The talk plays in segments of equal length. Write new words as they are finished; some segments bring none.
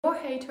Your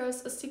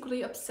haters are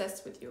secretly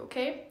obsessed with you,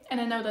 okay?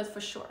 And I know that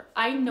for sure.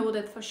 I know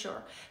that for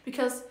sure.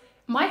 Because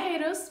my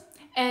haters,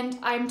 and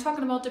I'm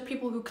talking about the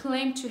people who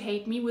claim to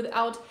hate me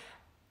without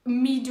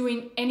me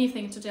doing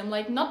anything to them,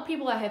 like not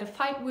people I had a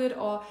fight with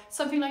or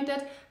something like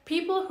that,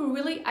 people who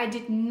really I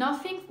did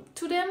nothing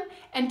to them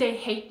and they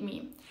hate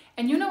me.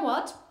 And you know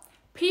what?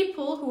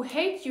 People who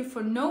hate you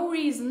for no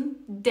reason,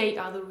 they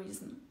are the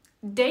reason.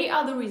 They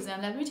are the reason.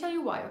 And let me tell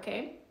you why,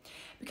 okay?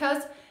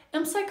 Because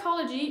in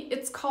psychology,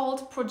 it's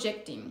called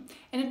projecting.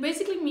 And it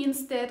basically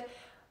means that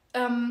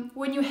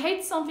when you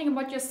hate something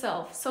about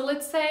yourself, so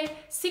let's say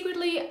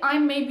secretly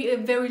I'm maybe a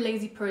very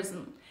lazy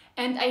person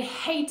and I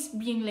hate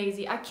being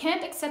lazy. I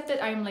can't accept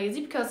that I am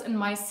lazy because in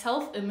my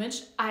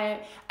self-image,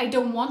 I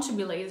don't want to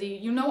be lazy.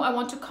 You know, I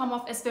want to come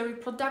off as very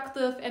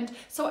productive, and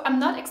so I'm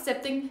not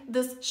accepting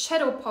this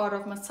shadow part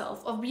of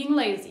myself of being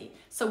lazy.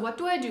 So what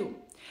do?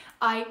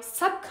 I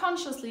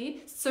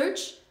subconsciously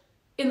search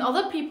in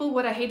other people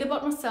what I hate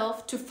about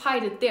myself to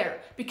fight it there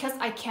because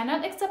I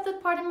cannot accept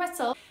that part in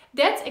myself.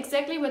 That's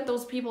exactly what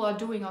those people are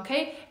doing,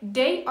 okay?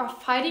 They are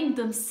fighting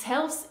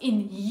themselves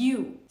in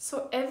you.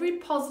 So every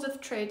positive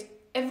trait,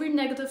 every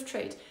negative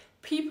trait,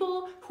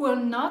 people who are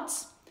not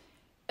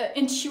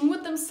in tune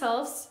with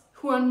themselves,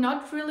 who are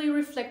not really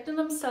reflecting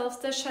themselves,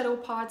 their shadow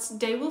parts,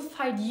 they will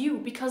fight you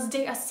because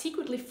they are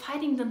secretly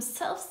fighting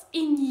themselves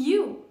in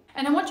you.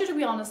 And I want you to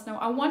be honest now.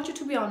 I want you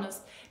to be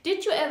honest.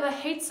 Did you ever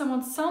hate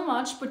someone so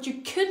much but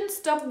you couldn't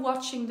stop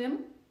watching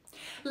them?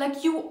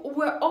 Like you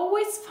were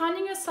always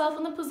finding yourself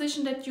in the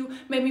position that you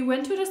maybe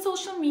went to their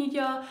social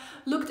media,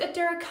 looked at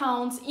their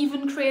accounts,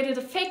 even created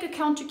a fake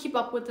account to keep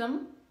up with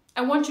them?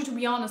 I want you to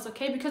be honest,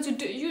 okay? Because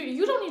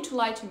you don't need to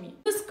lie to me.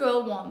 This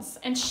girl once,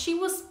 and she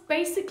was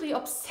basically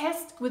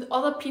obsessed with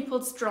other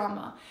people's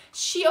drama.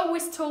 She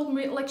always told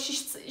me, like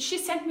she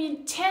sent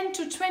me 10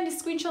 to 20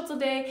 screenshots a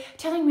day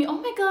telling me,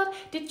 oh my God,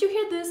 did you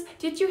hear this?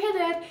 Did you hear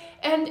that?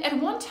 And at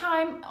one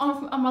time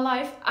of my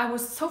life, I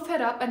was so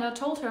fed up and I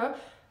told her,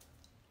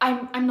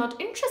 I'm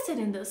not interested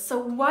in this. So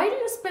why do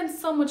you spend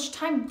so much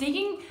time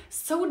digging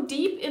so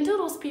deep into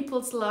those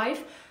people's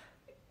life?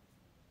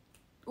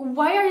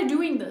 Why are you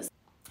doing this?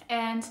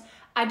 And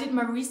I did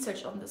my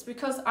research on this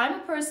because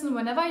I'm a person,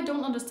 whenever I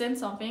don't understand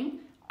something,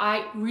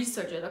 I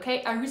research it,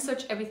 okay? I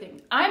research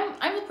everything. I'm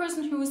the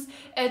person who's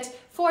at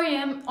 4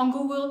 a.m. on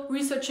Google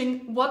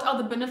researching what are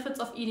the benefits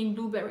of eating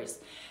blueberries.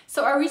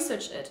 So I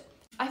researched it.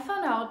 I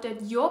found out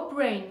that your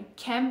brain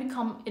can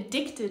become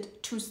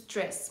addicted to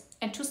stress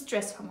and to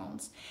stress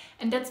hormones.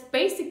 And that's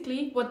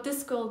basically what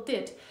this girl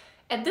did.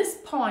 At this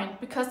point,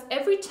 because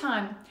every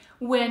time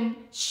when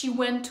she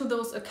went to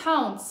those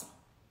accounts,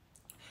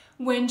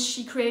 when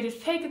she created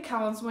fake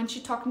accounts, when she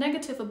talked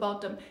negative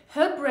about them,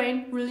 her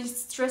brain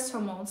released stress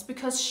hormones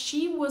because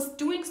she was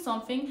doing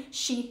something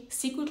she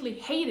secretly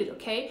hated,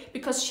 okay?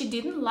 Because she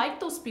didn't like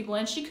those people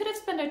and she could have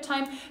spent her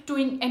time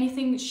doing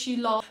anything she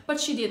loved, but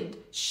she didn't.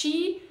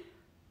 She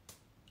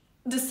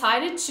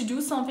decided to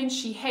do something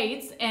she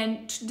hates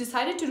and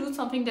decided to do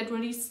something that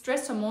released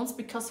stress hormones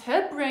because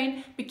her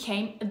brain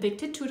became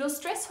addicted to those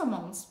stress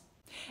hormones.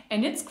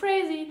 And it's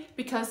crazy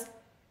because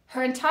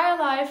her entire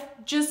life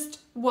just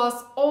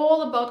was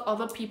all about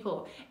other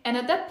people. And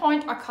at that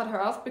point, I cut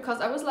her off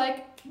because I was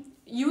like,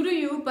 you do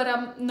you, but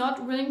I'm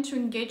not willing to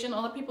engage in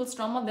other people's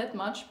drama that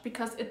much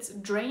because it's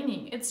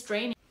draining. It's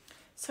draining.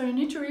 So you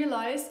need to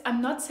realize,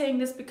 I'm not saying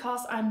this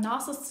because I'm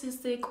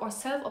narcissistic or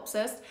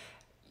self-obsessed.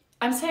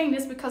 I'm saying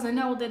this because I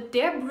know that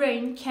their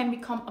brain can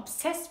become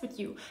obsessed with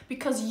you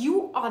because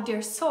you are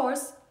their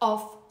source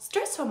of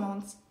stress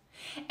hormones.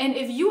 And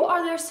if you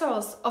are their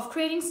source of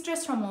creating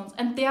stress hormones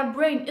and their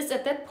brain is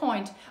at that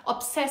point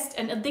obsessed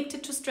and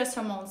addicted to stress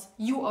hormones,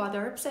 you are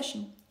their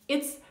obsession.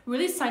 It's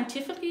really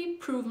scientifically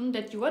proven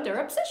that you are their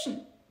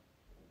obsession.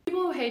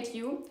 People who hate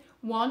you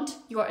want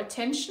your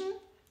attention,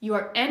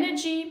 your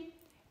energy,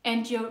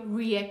 and your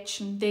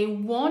reaction. They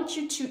want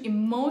you to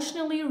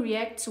emotionally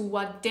react to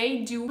what they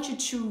do. They want you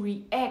to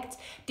react.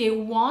 They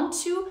want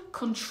to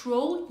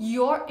control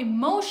your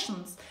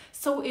emotions.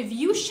 So if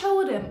you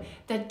show them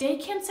that they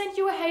can send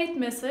you a hate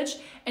message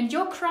and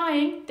you're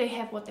crying, they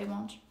have what they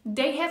want.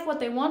 They have what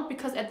they want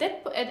because at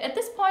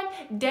this point,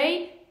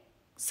 they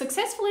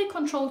successfully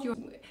control you.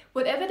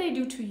 Whatever they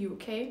do to you,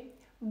 okay?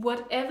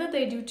 Whatever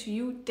they do to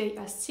you, they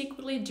are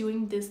secretly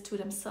doing this to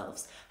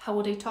themselves. How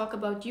will they talk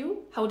about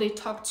you? How they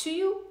talk to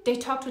you? They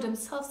talk to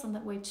themselves in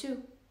that way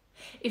too.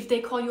 If they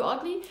call you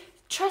ugly,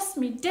 trust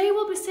me, they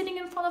will be sitting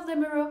in front of the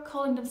mirror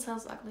calling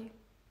themselves ugly.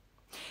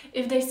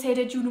 If they say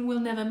that you will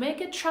never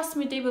make it, trust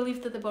me, they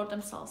believe that about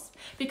themselves.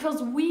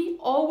 Because we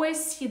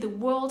always see the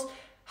world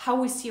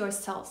how we see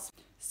ourselves.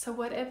 So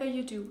whatever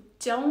you do,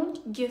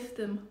 don't give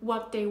them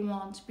what they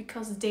want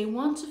because they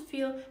want to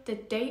feel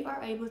that they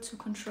are able to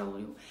control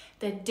you,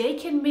 that they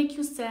can make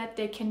you sad,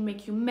 they can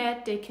make you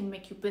mad, they can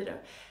make you bitter.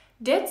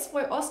 That's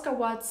why Oscar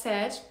Wilde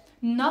said,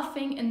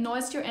 nothing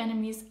annoys your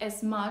enemies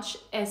as much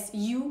as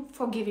you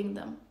forgiving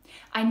them.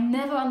 I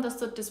never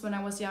understood this when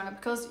I was younger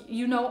because,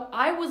 you know,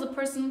 I was a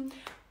person,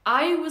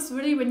 I was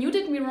really, when you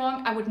did me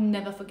wrong, I would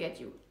never forget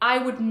you. I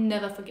would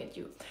never forget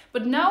you.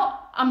 But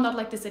now I'm not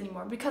like this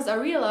anymore because I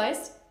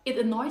realized it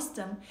annoys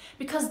them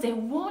because they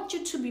want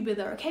you to be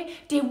bitter, okay?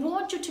 They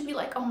want you to be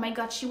like, oh my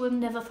God, she will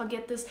never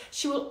forget this.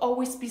 She will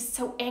always be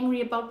so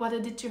angry about what I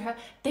did to her.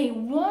 They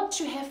want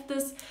to have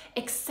this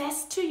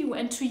access to you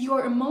and to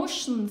your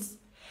emotions.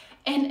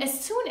 And as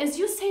soon as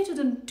you say to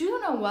them, do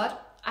you know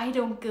what? I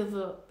don't give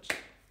a...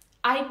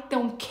 I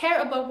don't care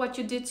about what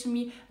you did to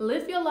me.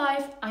 Live your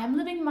life. I am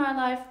living my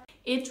life.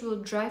 It will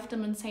drive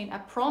them insane. I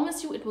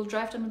promise you, it will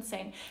drive them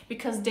insane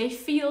because they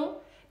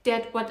feel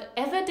that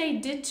whatever they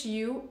did to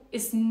you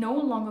is no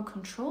longer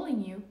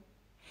controlling you.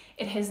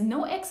 It has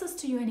no access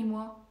to you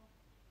anymore.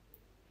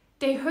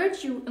 They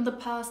hurt you in the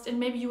past and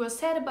maybe you were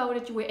sad about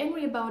it, you were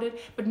angry about it,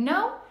 but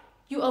now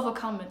you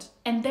overcome it.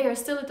 And they are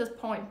still at this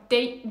point.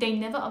 They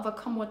never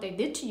overcome what they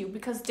did to you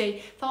because they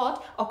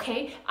thought,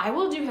 okay, I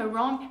will do her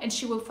wrong and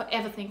she will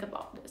forever think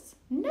about this.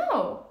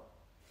 No.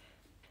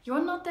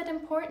 You're not that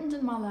important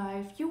in my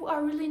life. You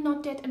are really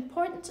not that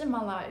important in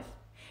my life.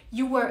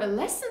 You were a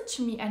lesson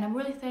to me and I'm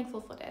really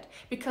thankful for that.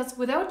 Because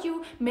without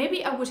you,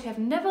 maybe I would have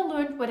never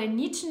learned what I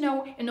need to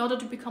know in order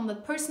to become the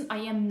person I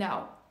am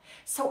now.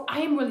 So I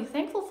am really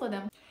thankful for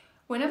them.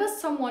 Whenever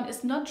someone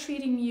is not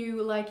treating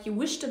you like you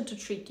wish them to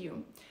treat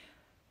you,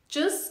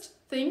 just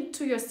think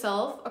to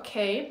yourself,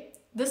 okay,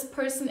 this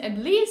person at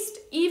least,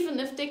 even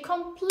if they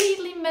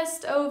completely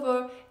messed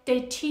over,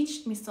 they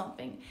teach me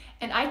something.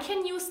 And I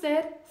can use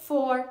that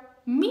for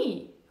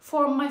me,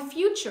 for my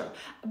future,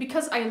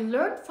 because I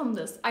learned from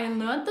this. I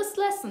learned this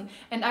lesson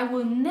and I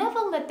will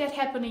never let that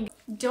happen again.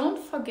 Don't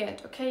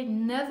forget, okay?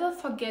 Never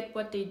forget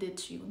what they did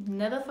to you.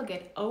 Never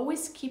forget.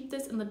 Always keep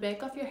this in the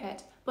back of your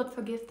head, but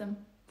forgive them.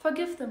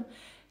 Forgive them.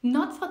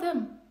 Not for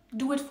them.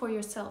 Do it for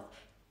yourself.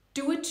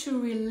 Do it to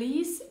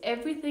release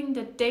everything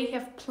that they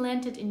have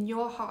planted in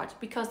your heart,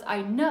 because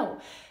I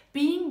know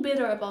being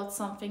bitter about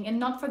something and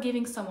not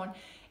forgiving someone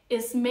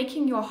is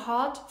making your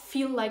heart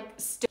feel like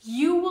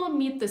you will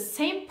meet the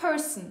same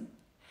person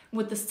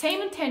with the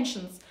same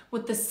intentions,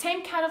 with the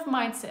same kind of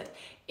mindset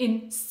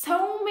in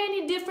so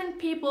many different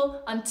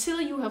people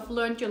until you have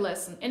learned your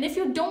lesson. And if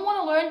you don't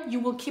want to learn, you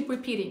will keep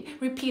repeating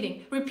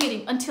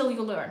until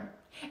you learn.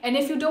 And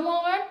if you don't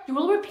want to learn, you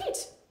will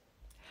repeat.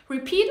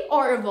 Repeat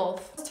or evolve.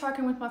 I was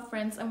talking with my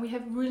friends and we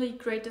have really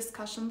great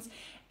discussions,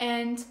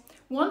 and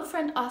one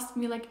friend asked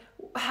me like,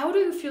 how do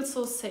you feel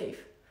so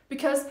safe?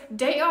 Because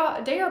they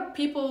are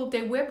people,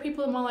 they were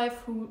people in my life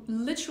who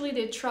literally,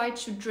 they tried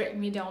to drag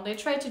me down. They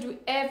tried to do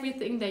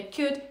everything they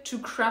could to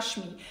crush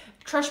me,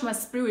 crush my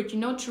spirit, you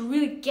know, to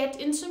really get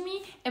into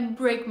me and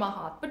break my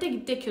heart, but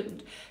they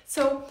couldn't.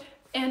 So,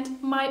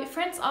 and my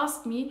friends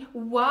asked me,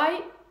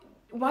 why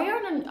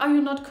are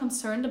you not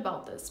concerned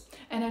about this?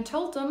 And I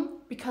told them,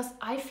 because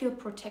I feel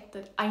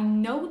protected. I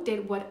know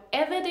that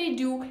whatever they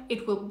do,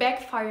 it will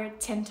backfire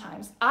 10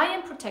 times. I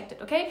am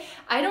protected, okay?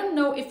 I don't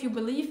know if you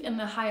believe in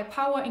a higher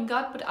power, in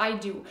God, but I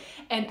do.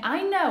 And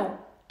I know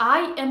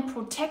I am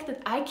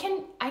protected. I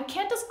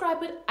can't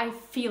describe it, I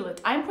feel it.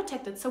 I'm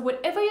protected. So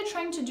whatever you're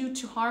trying to do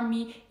to harm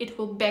me, it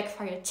will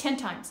backfire 10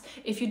 times.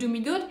 If you do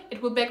me good,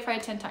 it will backfire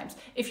 10 times.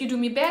 If you do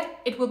me bad,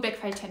 it will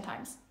backfire 10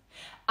 times.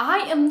 I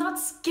am not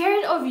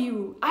scared of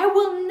you. I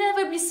will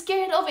never be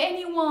scared of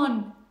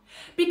anyone.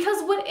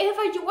 Because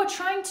whatever you are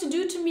trying to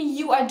do to me,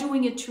 you are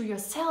doing it to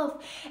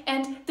yourself.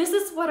 And this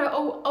is what I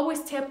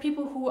always tell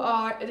people who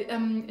are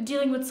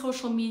dealing with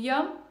social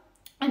media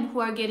and who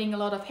are getting a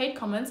lot of hate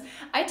comments.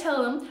 I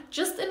tell them,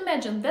 just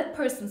imagine that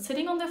person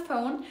sitting on their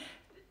phone,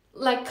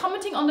 like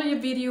commenting under your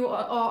video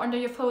or under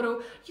your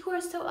photo, you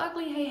are so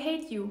ugly, I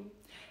hate you.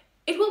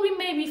 It will be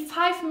maybe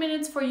 5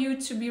 minutes for you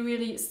to be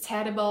really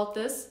sad about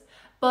this.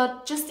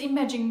 But just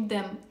imagine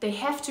them. They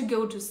have to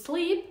go to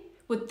sleep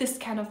with this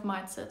kind of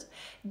mindset.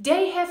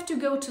 They have to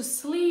go to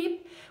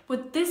sleep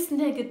with this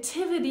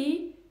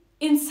negativity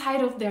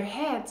inside of their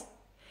head.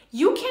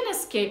 You can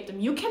escape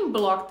them, you can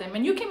block them,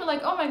 and you can be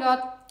like, oh my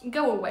God,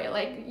 go away,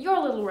 like you're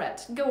a little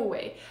rat, go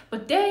away.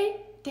 But they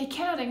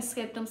cannot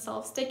escape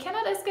themselves. They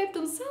cannot escape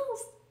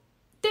themselves.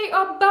 They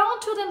are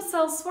bound to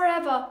themselves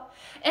forever.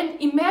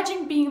 And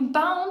imagine being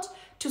bound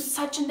to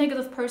such a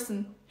negative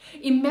person.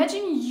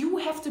 Imagine you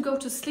have to go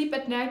to sleep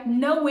at night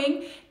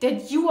knowing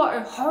that you are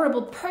a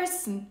horrible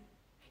person.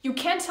 You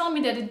can't tell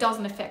me that it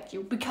doesn't affect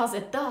you, because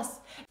it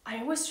does. I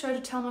always try to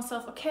tell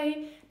myself,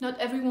 okay, not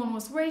everyone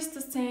was raised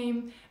the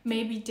same.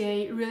 Maybe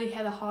they really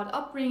had a hard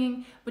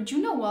upbringing. But you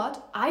know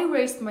what? I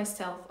raised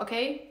myself,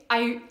 okay?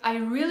 I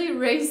really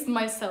raised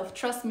myself.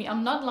 Trust me,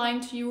 I'm not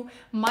lying to you.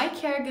 My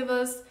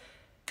caregivers,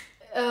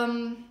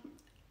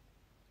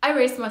 I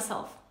raised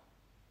myself.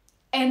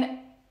 And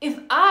if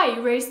I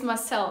raised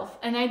myself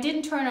and I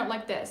didn't turn out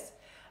like this,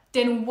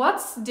 then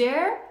what's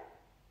their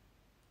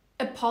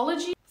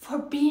apology for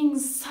being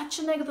such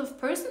a negative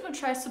person who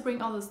tries to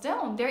bring others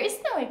down? There is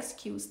no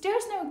excuse.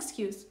 There's no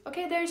excuse.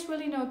 Okay, there's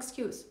really no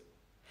excuse.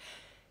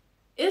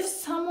 If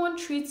someone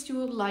treats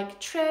you like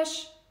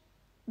trash,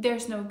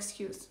 there's no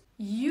excuse.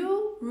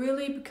 You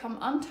really become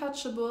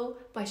untouchable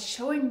by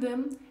showing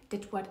them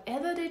that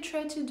whatever they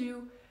try to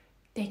do,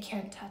 they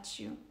can't touch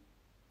you.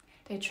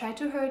 They try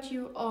to hurt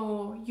you.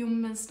 Oh, you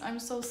missed. I'm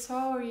so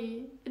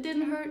sorry. It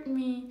didn't hurt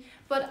me.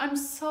 But I'm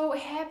so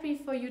happy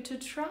for you to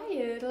try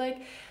it.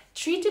 Like,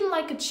 treat him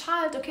like a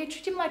child, okay?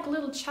 Treat him like a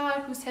little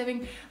child who's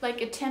having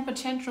like a temper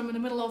tantrum in the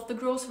middle of the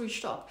grocery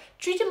shop.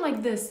 Treat him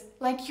like this.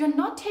 Like, you're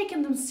not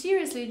taking them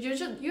seriously.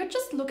 You're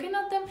just looking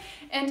at them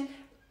and,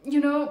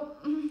 you know,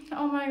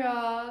 oh my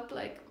God,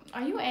 like,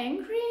 are you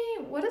angry?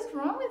 What is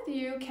wrong with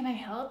you? Can I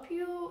help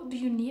you? Do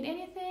you need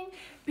anything?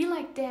 Be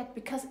like that,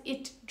 because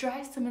it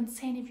drives them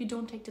insane if you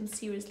don't take them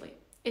seriously.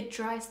 It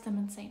drives them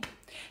insane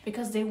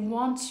because they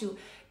want you.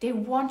 They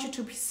want you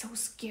to be so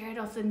scared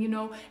of them, you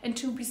know, and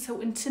to be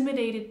so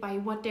intimidated by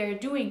what they're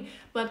doing.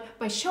 But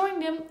by showing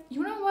them,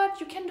 you know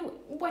what, you can do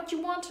what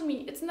you want to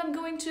me. It's not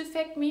going to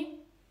affect me.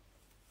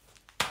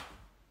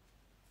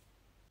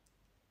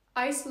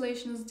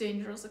 Isolation is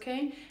dangerous,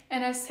 okay?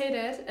 And I say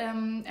that,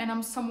 and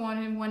I'm someone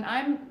who, when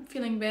I'm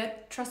feeling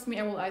bad, trust me,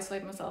 I will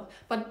isolate myself.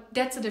 But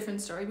that's a different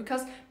story,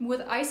 because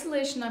with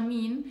isolation, I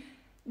mean,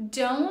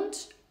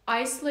 don't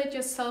isolate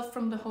yourself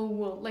from the whole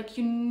world. Like,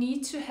 you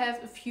need to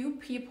have a few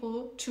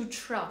people to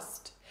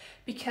trust,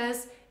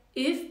 because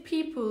if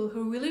people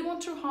who really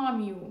want to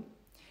harm you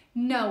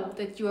know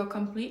that you are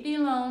completely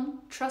alone,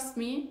 trust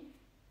me,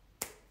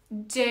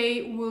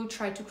 they will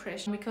try to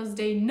crash, because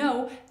they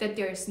know that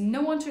there is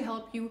no one to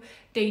help you.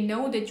 They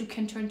know that you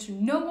can turn to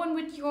no one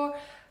with your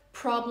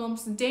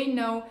problems. They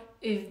know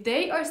if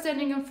they are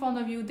standing in front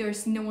of you,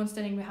 there's no one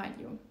standing behind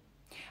you.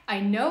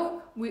 I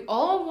know we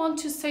all want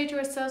to say to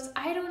ourselves,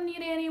 I don't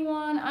need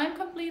anyone, I'm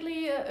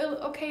completely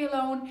okay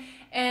alone.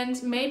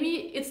 And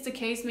maybe it's the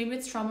case, maybe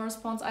it's trauma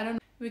response, I don't know,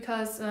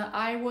 because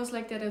I was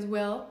like that as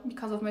well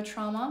because of my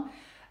trauma.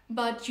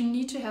 But you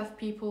need to have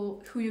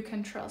people who you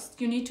can trust.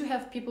 You need to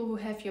have people who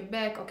have your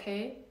back,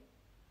 okay?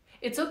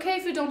 It's okay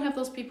if you don't have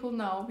those people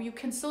now. You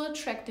can still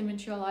attract them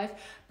into your life,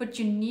 but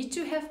you need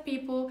to have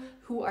people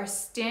who are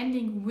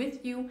standing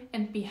with you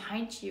and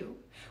behind you,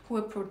 who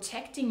are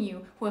protecting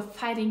you, who are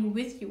fighting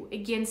with you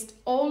against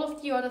all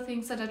of the other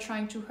things that are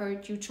trying to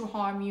hurt you, to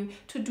harm you,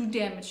 to do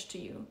damage to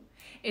you.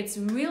 It's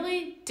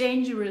really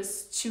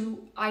dangerous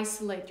to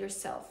isolate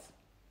yourself.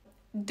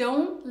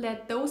 Don't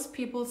let those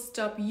people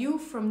stop you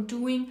from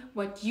doing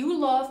what you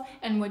love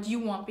and what you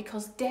want,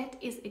 because that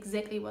is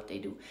exactly what they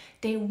do.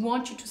 They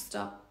want you to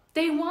stop.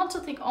 They want to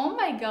think, oh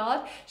my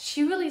God,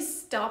 she really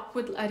stopped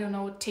with, I don't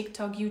know,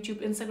 TikTok,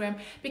 YouTube, Instagram,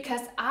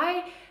 because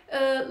I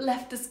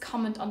left this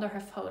comment under her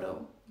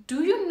photo.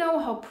 Do you know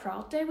how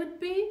proud they would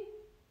be?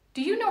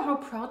 Do you know how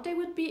proud they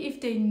would be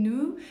if they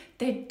knew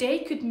that they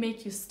could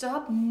make you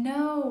stop?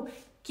 No,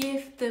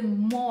 give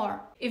them more.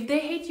 If they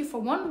hate you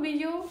for one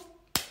video,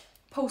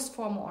 post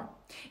 4 more.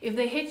 If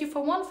they hate you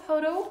for one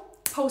photo,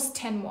 post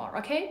 10 more,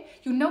 okay?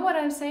 You know what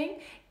I'm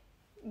saying?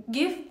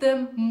 Give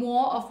them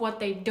more of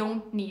what they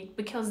don't need,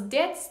 because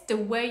that's the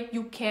way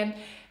you can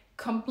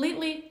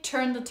completely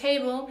turn the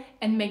table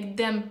and make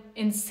them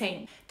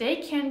insane. They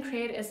can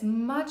create as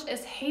much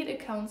as hate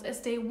accounts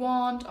as they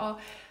want, or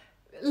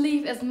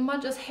leave as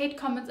much as hate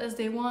comments as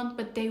they want,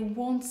 but they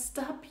won't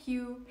stop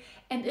you.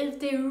 And if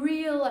they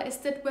realize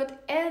that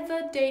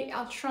whatever they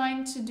are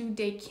trying to do,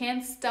 they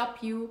can't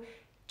stop you,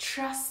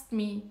 trust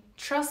me,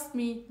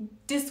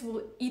 this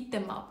will eat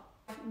them up.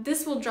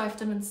 This will drive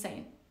them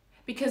insane,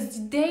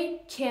 because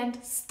they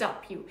can't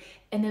stop you.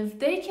 And if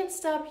they can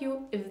stop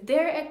you, if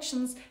their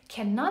actions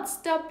cannot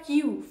stop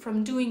you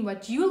from doing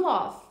what you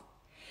love,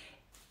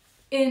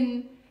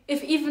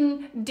 if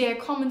even their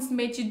comments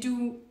made you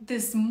do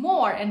this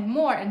more and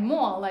more and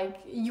more, like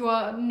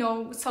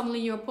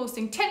suddenly you're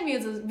posting 10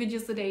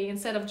 videos a day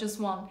instead of just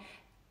one,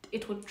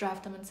 it would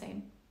drive them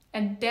insane.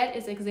 And that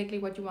is exactly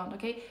what you want,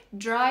 okay?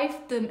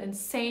 Drive them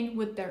insane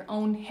with their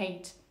own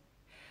hate.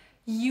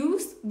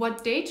 Use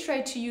what they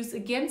try to use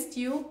against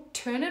you,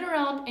 turn it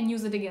around and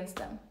use it against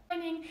them.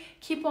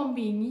 Keep on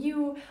being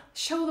you,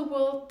 show the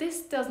world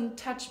this doesn't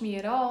touch me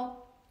at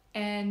all,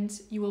 and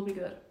you will be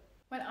good.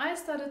 When I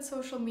started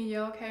social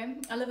media, okay,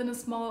 I live in a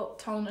small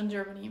town in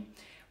Germany.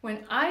 When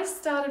I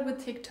started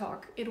with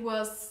TikTok, it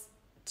was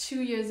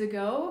 2 years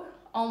ago,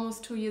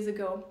 almost 2 years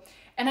ago.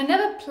 And I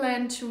never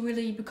planned to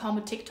really become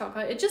a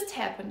TikToker. It just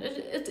happened.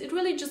 It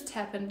really just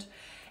happened.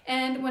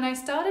 And when I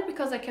started,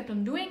 because I kept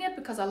on doing it,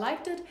 because I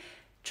liked it,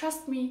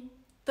 trust me,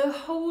 the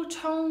whole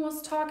town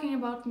was talking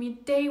about me.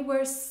 They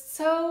were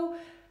so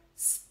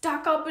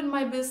stuck up in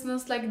my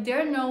business. Like,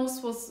 their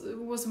nose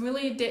was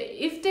really,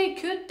 if they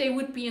could, they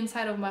would be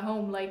inside of my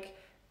home, like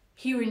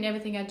hearing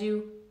everything I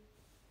do,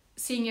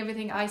 seeing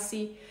everything I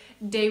see.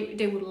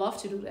 They would love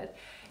to do that.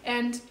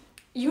 And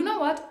you know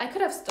what? I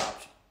could have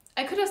stopped.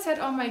 I could have said,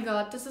 oh my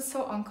God, this is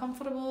so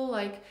uncomfortable,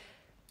 like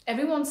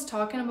everyone's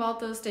talking about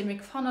this, they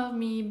make fun of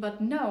me, but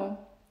no.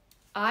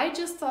 I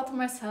just thought to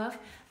myself,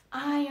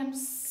 I am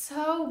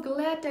so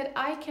glad that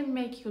I can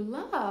make you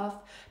laugh,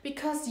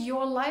 because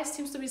your life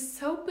seems to be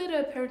so bitter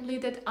apparently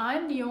that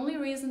I'm the only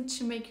reason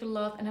to make you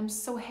laugh, and I'm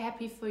so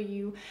happy for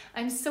you.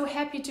 I'm so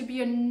happy to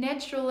be a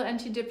natural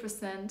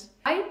antidepressant.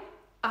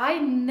 I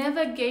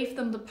never gave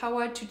them the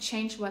power to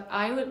change what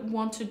I would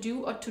want to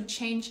do or to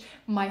change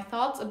my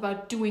thoughts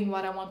about doing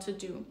what I want to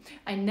do.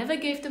 I never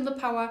gave them the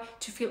power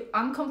to feel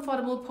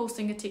uncomfortable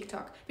posting a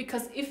TikTok,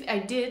 because if I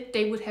did,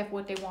 they would have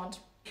what they want.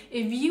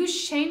 If you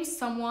shame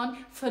someone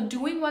for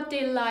doing what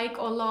they like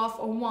or love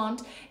or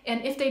want,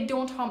 and if they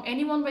don't harm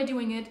anyone by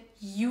doing it,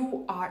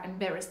 you are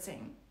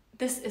embarrassing.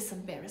 This is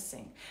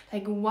embarrassing.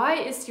 Like, why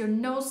is your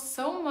nose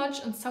so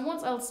much in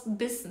someone else's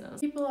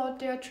business? People out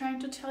there trying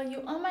to tell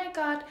you, oh my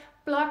God,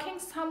 blocking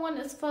someone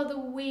is for the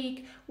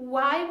weak.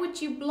 Why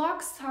would you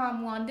block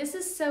someone? This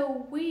is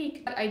so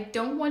weak. I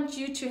don't want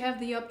you to have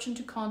the option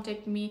to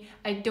contact me.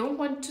 I don't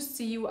want to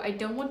see you. I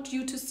don't want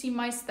you to see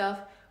my stuff.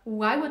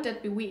 Why would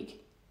that be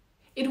weak?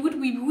 It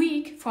would be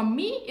weak, for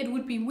me, it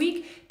would be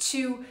weak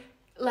to,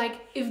 like,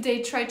 if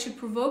they try to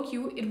provoke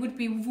you, it would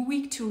be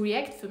weak to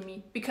react for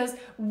me. Because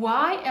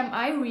why am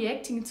I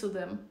reacting to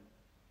them?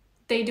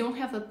 They don't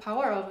have the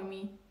power over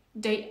me.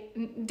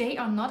 They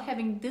are not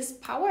having this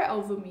power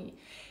over me.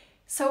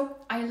 So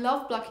I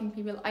love blocking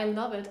people. I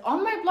love it.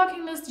 On my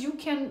blocking list, you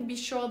can be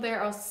sure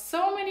there are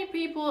so many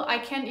people. I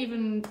don't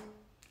even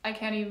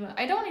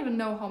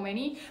know how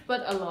many,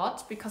 but a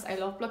lot, because I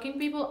love blocking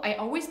people. I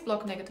always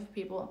block negative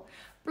people.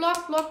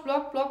 Block, block,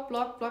 block, block,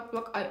 block, block,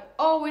 block. I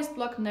always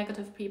block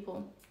negative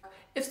people.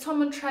 If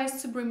someone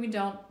tries to bring me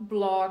down,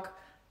 block.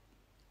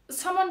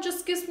 Someone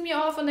just gives me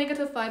off a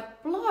negative vibe,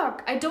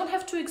 block. I don't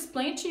have to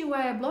explain to you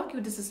why I block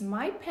you. This is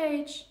my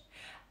page.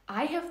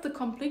 I have the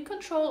complete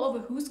control over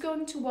who's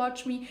going to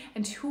watch me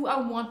and who I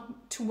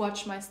want to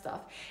watch my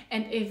stuff.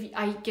 And if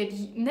I get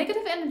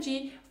negative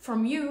energy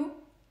from you,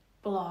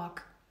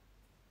 block.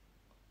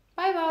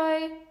 Bye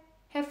bye.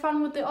 Have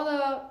fun with the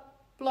other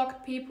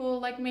blocked people,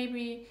 like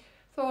maybe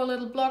throw a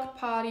little blocked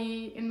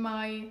party in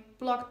my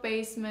blocked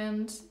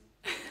basement.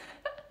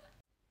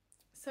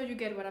 So you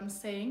get what I'm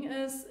saying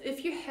is,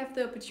 if you have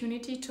the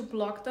opportunity to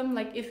block them,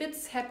 like if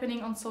it's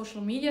happening on social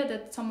media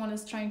that someone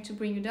is trying to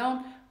bring you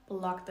down,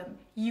 block them.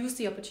 Use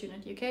the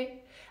opportunity,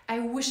 okay? I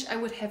wish I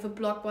would have a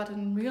block button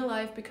in real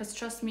life, because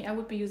trust me, I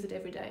would be using it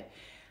every day.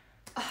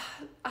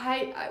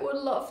 I would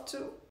love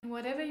to.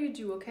 Whatever you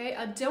do, okay?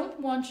 I don't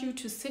want you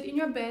to sit in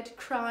your bed,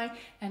 cry,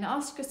 and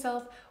ask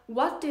yourself,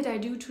 what did I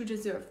do to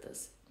deserve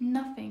this?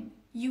 Nothing.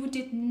 You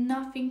did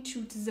nothing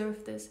to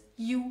deserve this.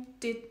 You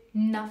did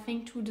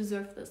nothing to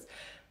deserve this.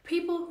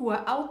 People who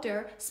are out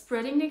there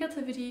spreading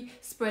negativity,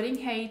 spreading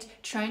hate,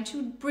 trying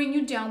to bring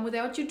you down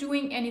without you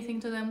doing anything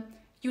to them,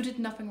 you did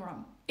nothing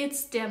wrong.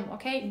 It's them,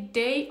 okay?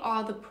 They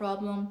are the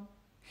problem.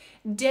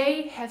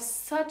 They have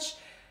such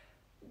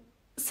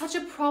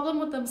a problem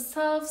with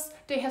themselves,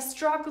 they have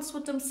struggles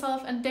with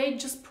themselves, and they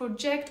just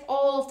project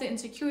all of the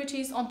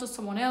insecurities onto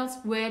someone else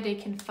where they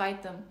can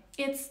fight them.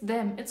 It's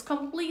them. It's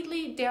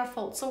completely their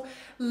fault. So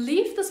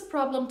leave this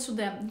problem to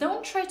them.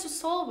 Don't try to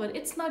solve it.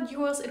 It's not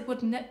yours.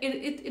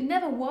 It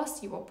never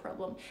was your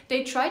problem.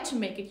 They tried to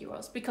make it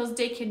yours because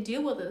they can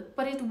deal with it,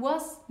 but it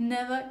was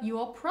never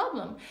your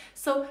problem.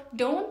 So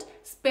don't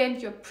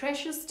spend your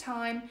precious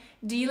time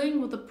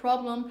dealing with a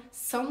problem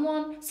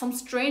some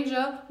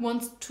stranger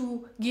wants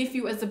to give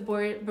you as a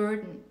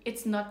burden.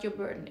 It's not your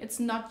burden. It's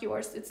not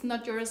yours. It's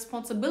not your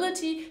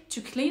responsibility to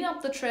clean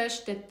up the trash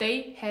that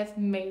they have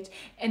made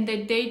and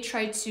that they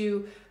try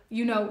to,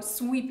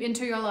 sweep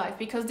into your life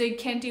because they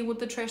can't deal with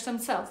the trash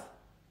themselves.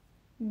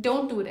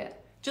 Don't do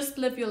that. Just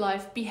live your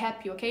life. Be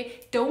happy, okay?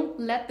 Don't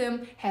let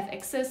them have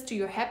access to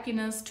your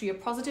happiness, to your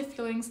positive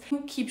feelings.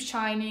 Keep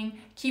shining.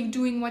 Keep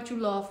doing what you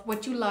love,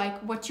 what you like,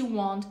 what you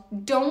want.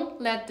 Don't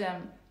let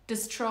them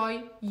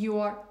destroy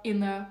your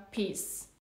inner peace.